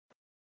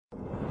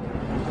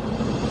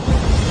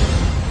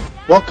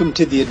Welcome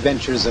to the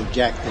adventures of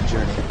Jack the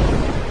Journey.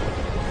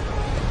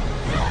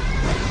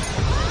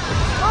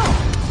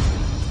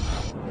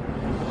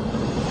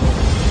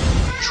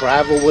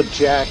 Travel with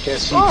Jack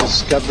as he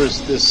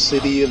discovers the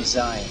city of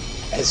Zion.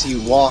 As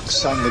he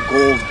walks on the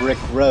gold brick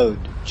road,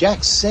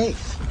 Jack's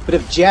safe. But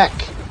if Jack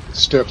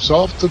steps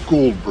off the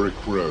gold brick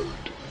road,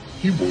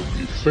 he will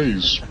be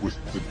faced with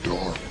the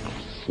dark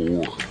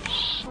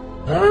force.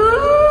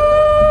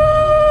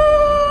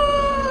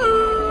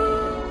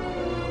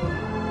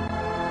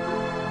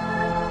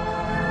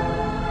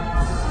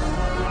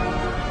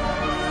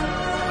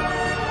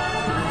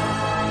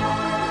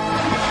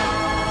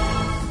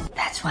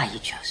 That's why you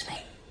chose me.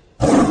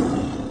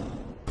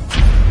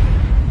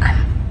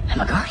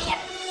 I'm a guardian.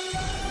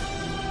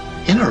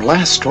 In our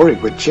last story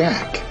with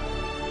Jack,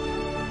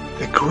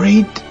 the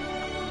great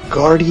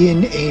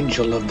guardian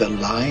angel of the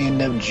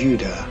Lion of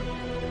Judah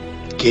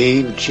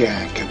gave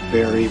Jack a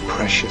very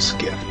precious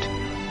gift.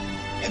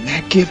 And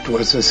that gift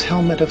was his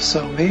helmet of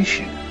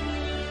salvation.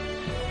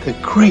 The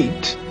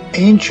great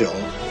angel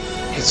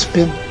had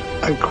spent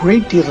a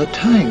great deal of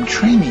time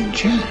training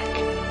Jack.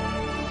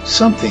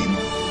 Something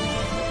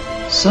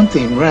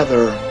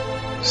rather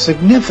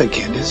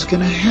significant is going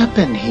to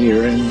happen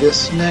here in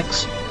this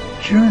next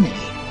journey.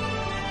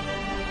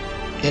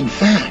 In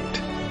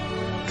fact,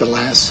 the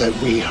last that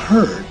we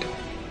heard,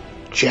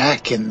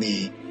 Jack and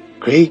the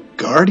great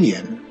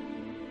guardian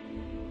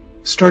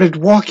started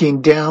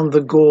walking down the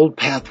Gold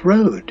Path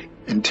Road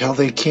until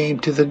they came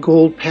to the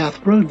Gold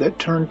Path Road that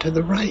turned to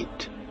the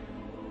right.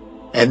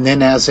 And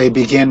then as they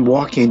began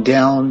walking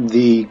down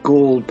the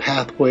gold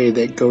pathway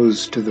that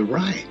goes to the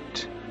right,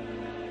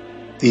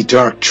 the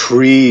dark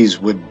trees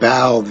would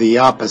bow the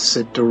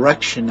opposite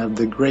direction of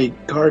the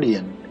great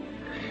guardian,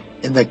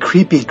 and the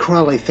creepy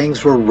crawly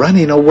things were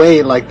running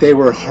away like they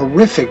were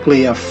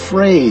horrifically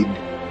afraid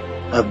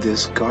of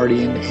this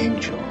guardian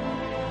angel.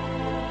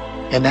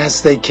 And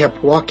as they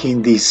kept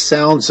walking, the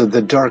sounds of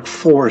the dark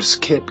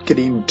forest kept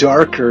getting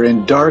darker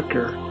and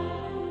darker.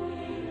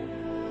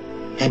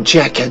 And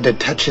Jack had to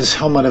touch his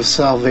helmet of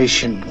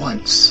salvation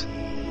once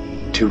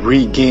to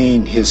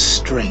regain his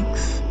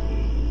strength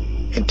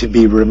and to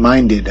be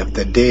reminded of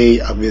the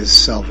day of his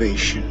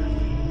salvation.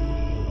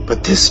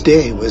 But this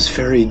day was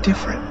very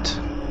different.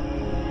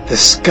 The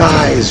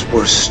skies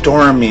were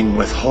storming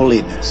with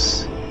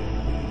holiness,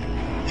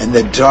 and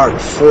the dark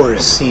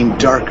forest seemed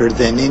darker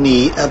than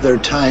any other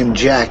time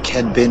Jack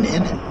had been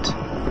in it.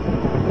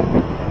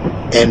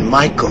 And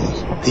Michael,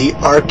 the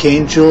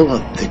archangel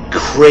of the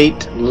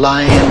great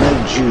Lion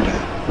of Judah,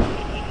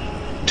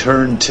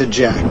 turned to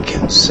Jack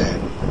and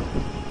said,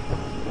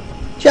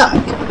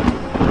 Jack,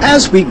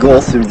 as we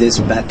go through this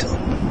battle,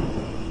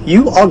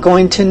 you are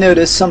going to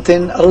notice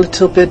something a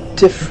little bit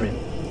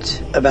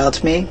different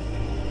about me.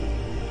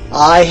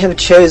 I have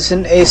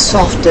chosen a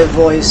softer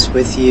voice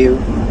with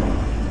you,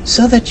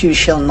 so that you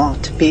shall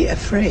not be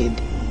afraid.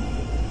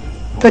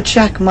 But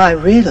Jack, my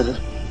real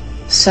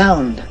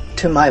sound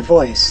to my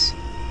voice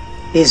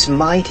is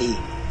mighty.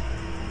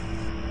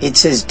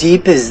 It's as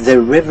deep as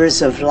the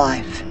rivers of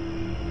life.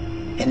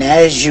 And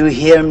as you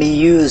hear me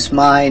use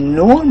my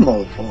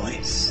normal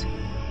voice,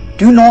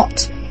 do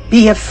not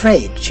be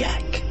afraid,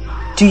 Jack.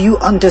 Do you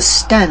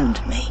understand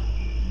me?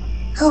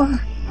 Oh,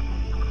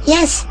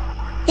 yes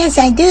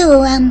I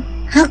do.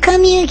 How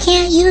come you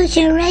can't use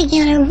your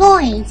regular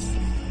voice?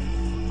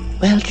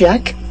 Well,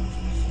 Jack,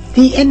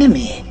 the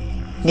enemy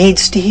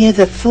needs to hear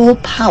the full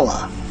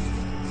power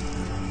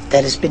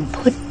that has been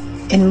put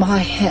in my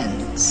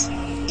hands,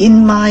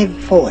 in my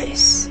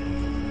voice,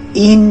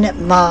 in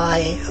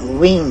my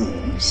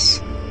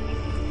wings.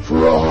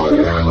 For I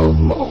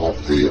am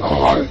of the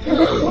I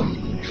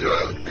Am,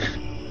 Jack,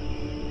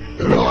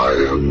 and I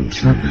am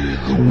to be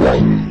the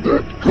one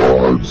that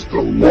guards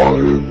the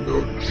Lion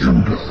of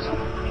Judah,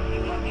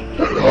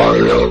 and I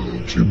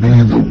am to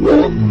be the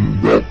one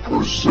that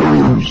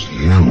preserves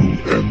you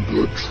and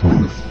the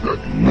truth that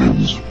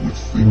lives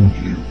within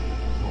you.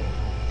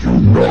 Do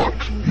not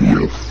be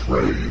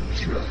afraid,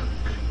 Jack,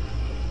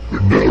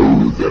 but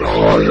know that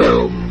I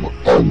am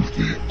of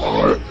the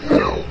I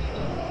Am.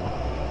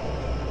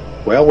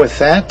 well, with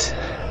that,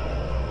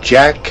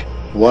 Jack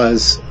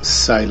was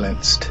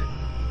silenced.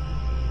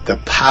 The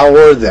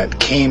power that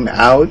came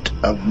out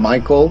of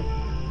Michael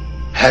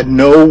had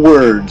no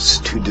words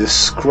to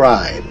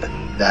describe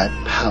that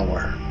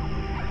power.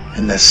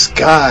 And the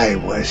sky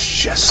was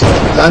just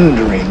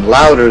thundering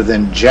louder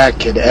than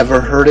Jack had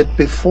ever heard it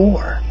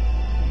before.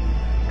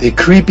 The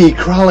creepy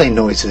crawling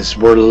noises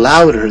were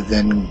louder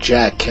than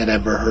Jack had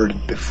ever heard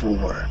it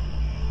before.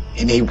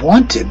 And he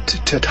wanted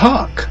to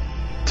talk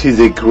to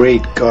the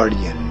great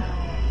guardian,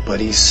 but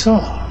he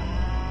saw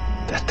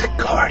that the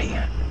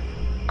guardian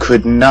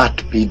could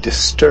not be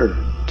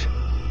disturbed,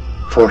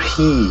 for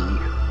he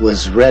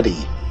was ready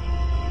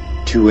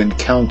to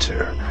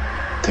encounter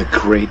the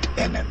great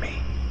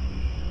enemy.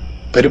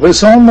 But it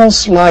was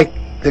almost like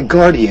the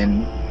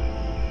guardian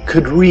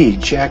could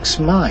read Jack's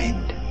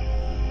mind,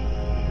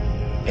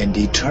 and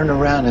he turned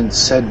around and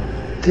said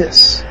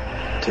this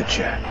to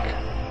Jack.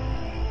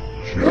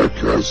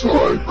 Jack, as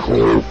I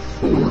call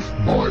forth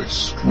my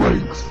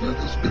strength that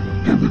has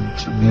been given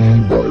to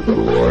me by the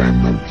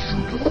Lion of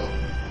Judah,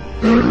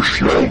 there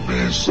shall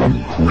be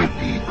some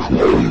creepy,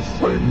 clawy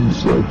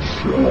things that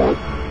shall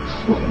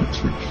try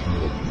to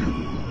kill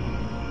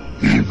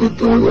you. Even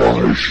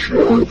though I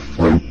shall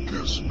fight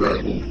this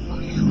battle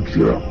for you,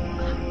 Jack,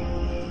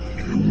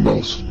 you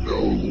must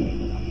know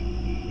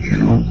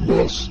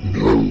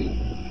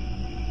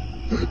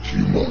that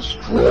you must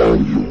draw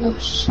your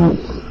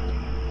sword.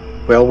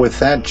 Well, with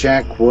that,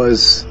 Jack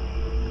was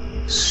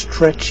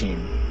stretching,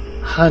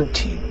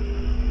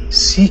 hunting,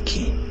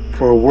 seeking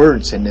for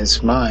words in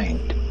his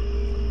mind,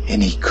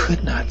 and he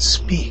could not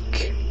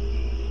speak.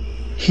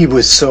 He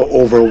was so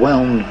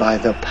overwhelmed by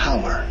the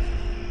power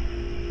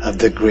of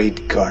the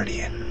great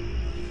guardian.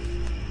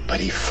 But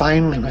he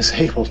finally was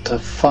able to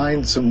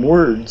find some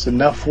words,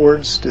 enough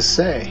words to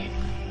say.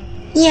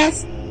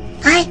 Yes,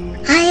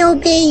 I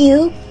obey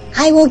you.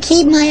 I will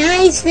keep my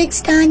eyes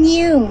fixed on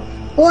you.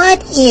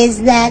 What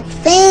is that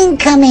thing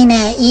coming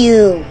at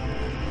you?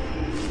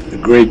 The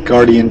great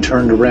guardian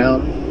turned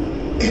around,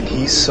 and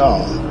he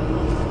saw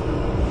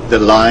the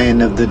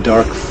lion of the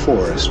dark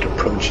forest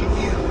approaching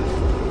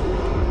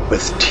him,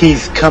 with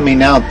teeth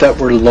coming out that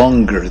were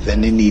longer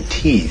than any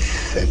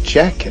teeth that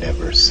Jack had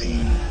ever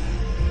seen.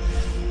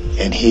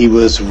 And he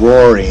was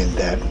roaring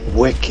that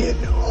wicked,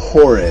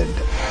 horrid,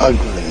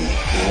 ugly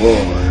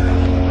roar.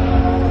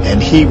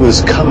 And he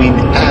was coming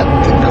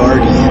at the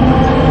guardian,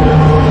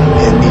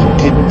 and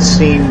he didn't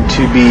seem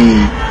to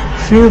be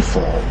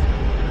fearful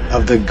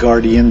of the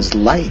guardian's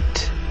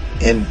light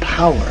and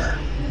power,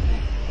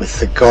 with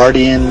the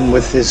guardian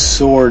with his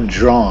sword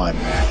drawn,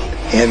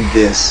 and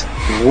this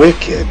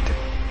wicked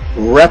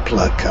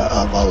replica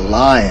of a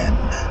lion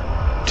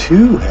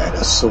too had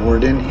a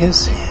sword in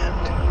his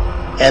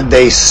hand. And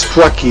they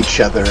struck each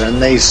other, and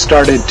they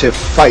started to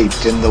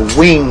fight, and the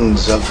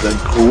wings of the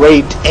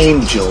great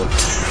angel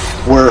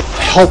were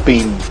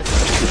helping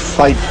to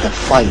fight the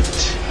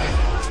fight.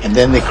 And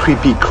then the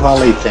creepy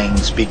crawly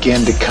things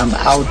began to come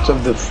out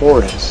of the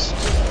forest,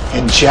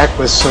 and Jack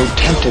was so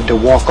tempted to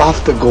walk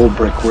off the gold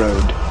brick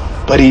road,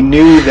 but he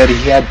knew that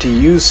he had to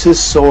use his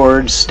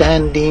sword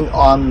standing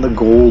on the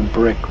gold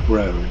brick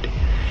road.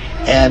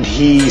 And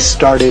he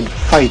started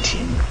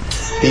fighting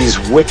these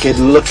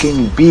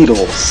wicked-looking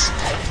beetles,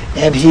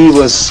 and he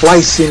was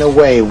slicing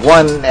away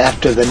one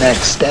after the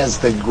next as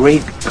the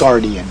great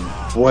guardian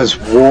was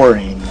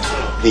warring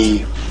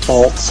the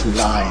false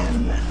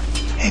lion.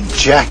 And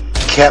Jack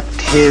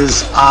kept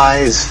his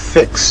eyes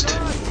fixed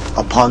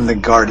upon the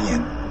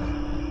guardian.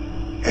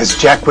 As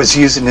Jack was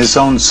using his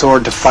own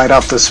sword to fight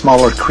off the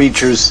smaller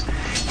creatures,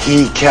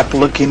 he kept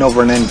looking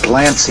over and then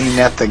glancing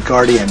at the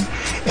guardian,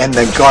 and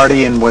the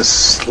guardian was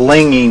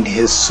slinging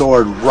his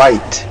sword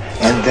right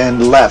and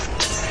then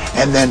left,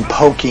 and then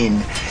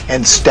poking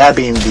and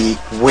stabbing the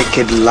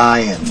wicked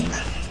lion.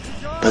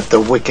 But the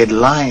wicked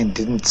lion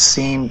didn't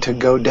seem to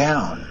go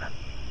down.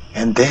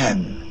 And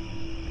then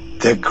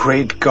the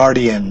great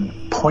guardian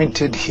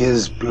pointed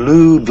his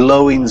blue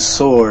glowing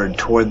sword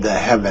toward the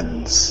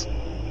heavens,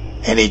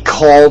 and he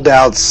called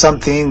out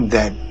something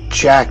that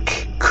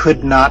Jack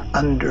could not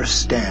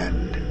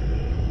understand.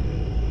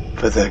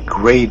 For the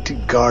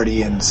great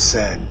guardian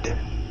said,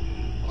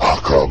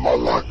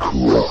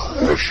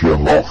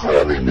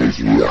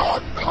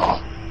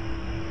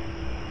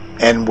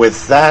 and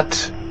with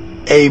that,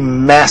 a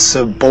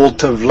massive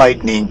bolt of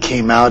lightning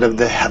came out of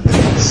the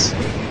heavens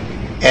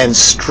and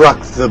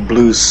struck the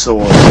blue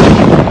sword.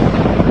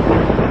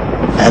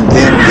 And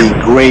then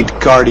the great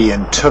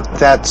guardian took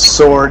that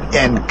sword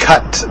and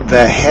cut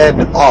the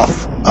head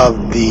off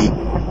of the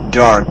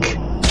dark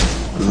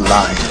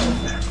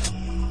lion.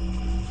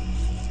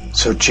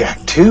 So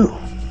Jack, too,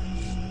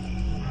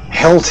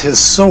 held his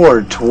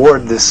sword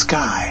toward the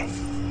sky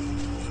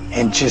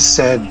and just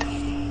said,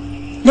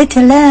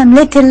 Little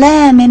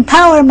lamb,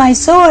 empower my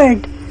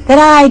sword, that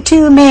I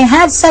too may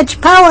have such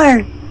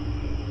power.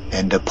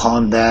 And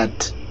upon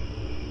that,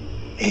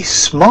 a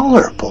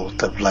smaller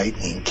bolt of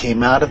lightning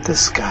came out of the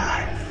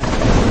sky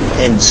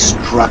and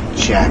struck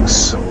Jack's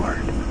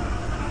sword.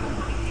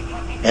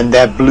 And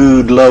that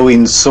blue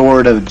glowing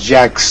sword of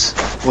Jack's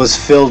was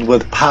filled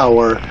with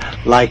power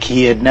like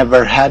he had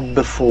never had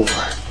before.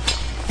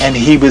 And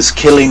he was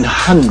killing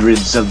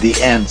hundreds of the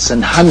ants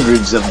and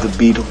hundreds of the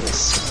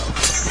beetles.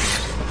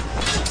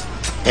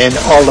 And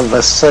all of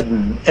a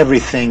sudden,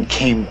 everything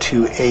came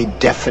to a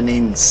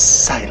deafening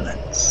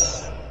silence.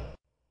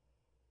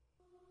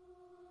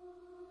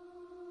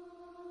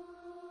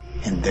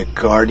 And the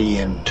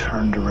guardian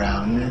turned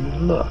around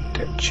and looked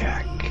at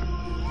Jack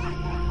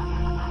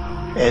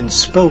and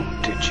spoke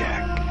to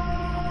Jack.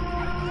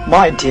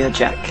 My dear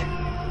Jack,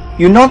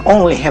 you not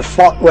only have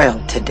fought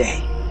well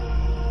today,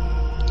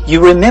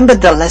 you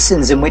remembered the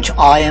lessons in which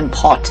I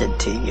imparted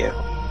to you.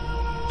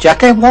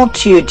 Jack, I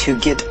want you to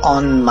get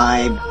on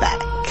my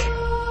back,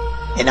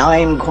 and I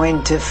am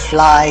going to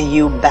fly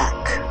you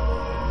back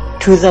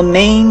to the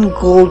main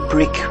gold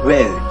brick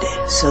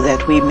road so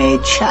that we may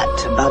chat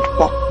about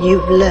what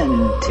you've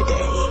learned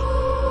today.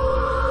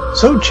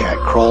 So Jack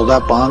crawled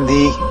up on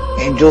the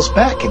angel's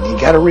back. And you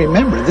gotta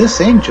remember,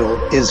 this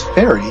angel is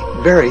very,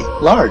 very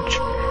large.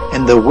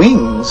 And the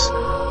wings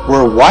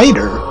were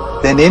wider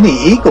than any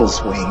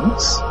eagle's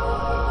wings.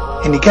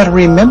 And you gotta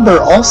remember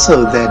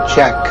also that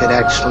Jack could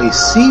actually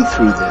see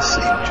through this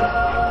angel.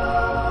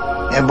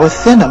 And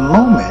within a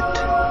moment,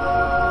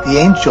 the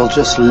angel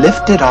just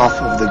lifted off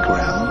of the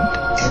ground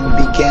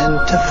and began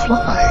to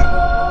fly.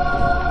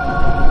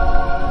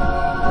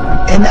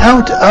 And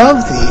out of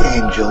the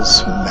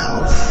angel's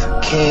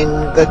mouth came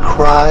the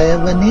cry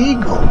of an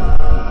eagle.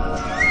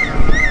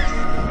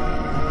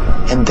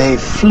 And they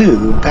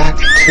flew back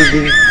to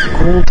the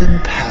Golden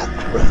Path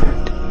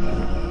Road.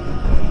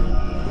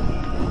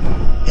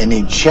 And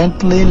he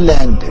gently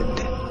landed,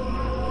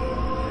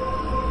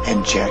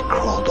 and Jack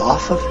crawled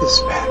off of his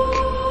back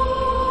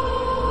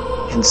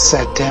and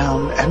sat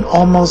down and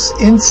almost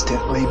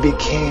instantly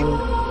became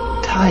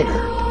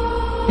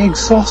tired,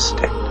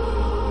 exhausted.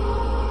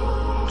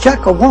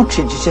 Jack, I want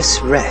you to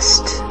just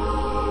rest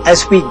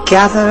as we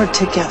gather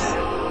together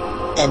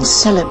and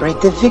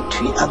celebrate the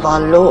victory of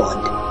our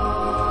Lord,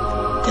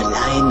 the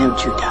Lion of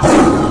Judah.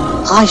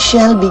 I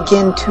shall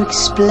begin to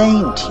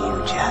explain to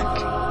you, Jack,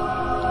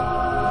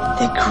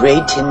 the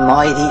great and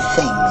mighty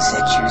things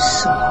that you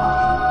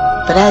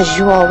saw. But as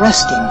you are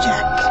resting,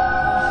 Jack,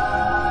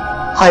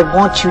 I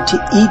want you to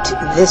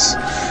eat this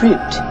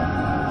fruit.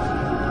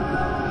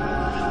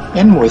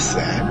 And with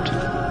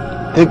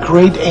that, the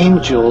great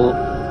angel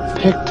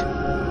picked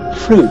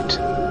fruit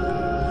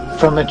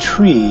from a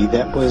tree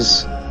that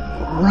was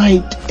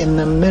right in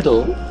the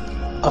middle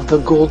of the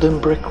Golden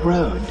Brick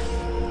Road,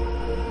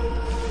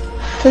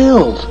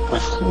 filled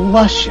with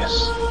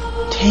luscious,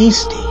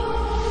 tasty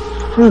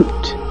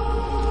fruit.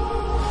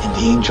 And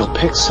the angel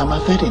picked some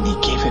of it and he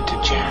gave it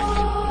to Jack.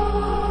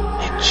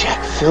 And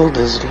Jack filled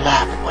his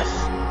lap with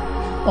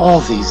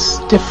all these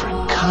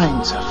different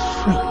kinds of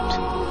fruit.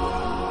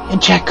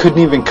 And Jack couldn't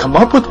even come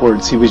up with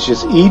words. He was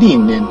just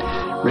eating and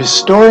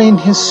restoring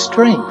his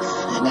strength.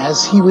 And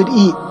as he would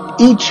eat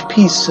each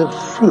piece of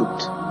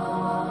fruit,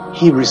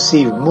 he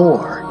received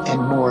more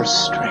and more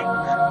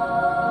strength.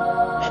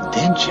 And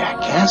then Jack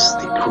asked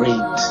the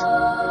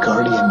great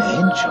guardian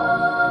angel,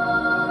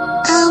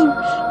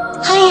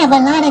 I have a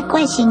lot of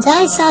questions.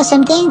 I saw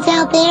some things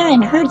out there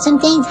and heard some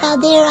things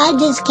out there I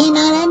just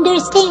cannot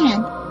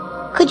understand.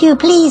 Could you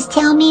please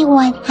tell me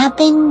what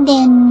happened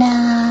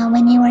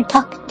when you were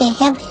talking to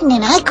heaven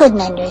and I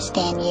couldn't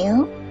understand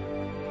you?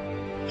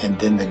 And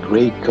then the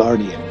great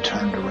guardian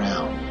turned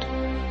around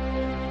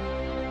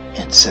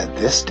and said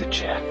this to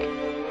Jack.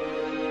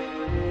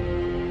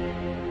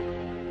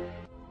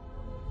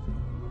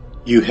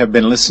 You have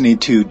been listening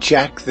to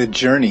Jack the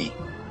Journey.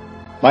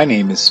 My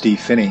name is Steve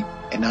Finney,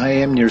 and I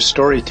am your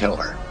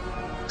storyteller.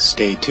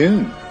 Stay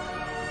tuned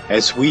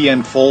as we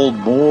unfold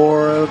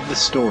more of the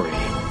story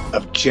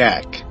of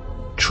Jack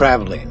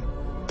traveling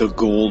the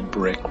Gold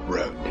Brick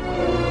Road.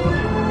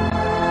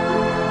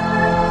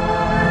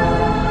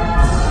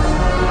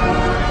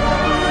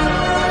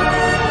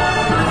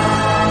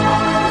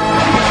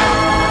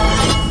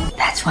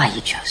 That's why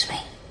you chose me.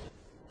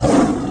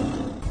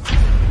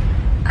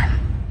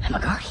 I'm a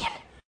guardian.